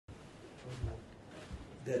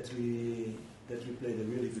that we played a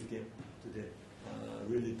really good game today,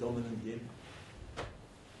 really dominant game.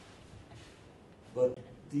 But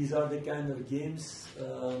these are the kind of games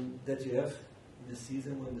that you have in the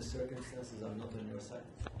season when the circumstances are not on your side.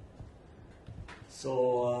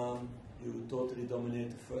 So you totally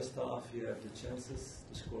dominate the first half. You have the chances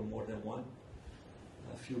to score more than one.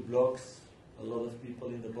 A few blocks, a lot of people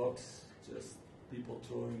in the box, just people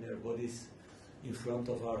throwing their bodies in front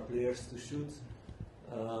of our players to shoot.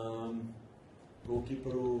 Goalkeeper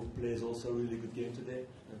who plays also a really good game today,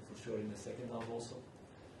 and for sure in the second half also.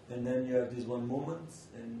 And then you have this one moment,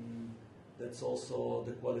 and that's also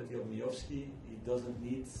the quality of Miovski. He doesn't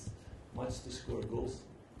need much to score goals.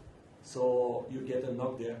 So you get a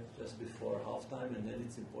knock there just before halftime, and then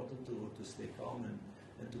it's important to stay calm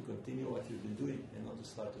and to continue what you've been doing and not to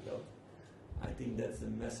start to doubt. I think that's a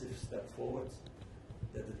massive step forward,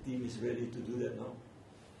 that the team is ready to do that now,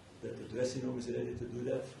 that the dressing room is ready to do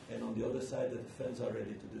that, and on the other side that the fans are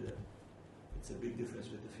ready to do that. It's a big difference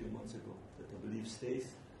with a few months ago, that the belief stays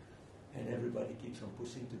and everybody keeps on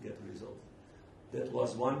pushing to get a result. That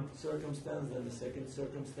was one circumstance, and the second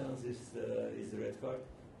circumstance is the red card.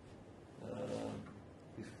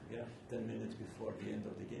 10 minutes before the end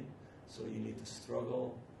of the game. So you need to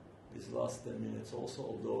struggle these last 10 minutes also,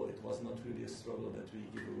 although it was not really a struggle that we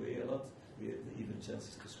give away a lot. We had even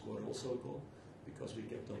chances to score also a goal because we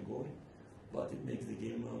kept on going. But it makes the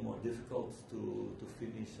game more difficult to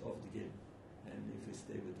finish off the game. And if we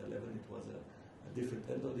stay with 11, it was a different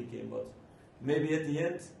end of the game. But maybe at the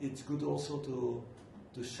end, it's good also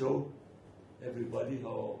to show everybody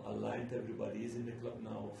how aligned everybody is in the club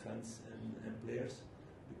now, fans and players,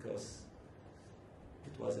 because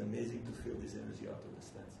it was amazing to feel this energy out of the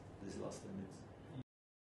stands these last 10 minutes.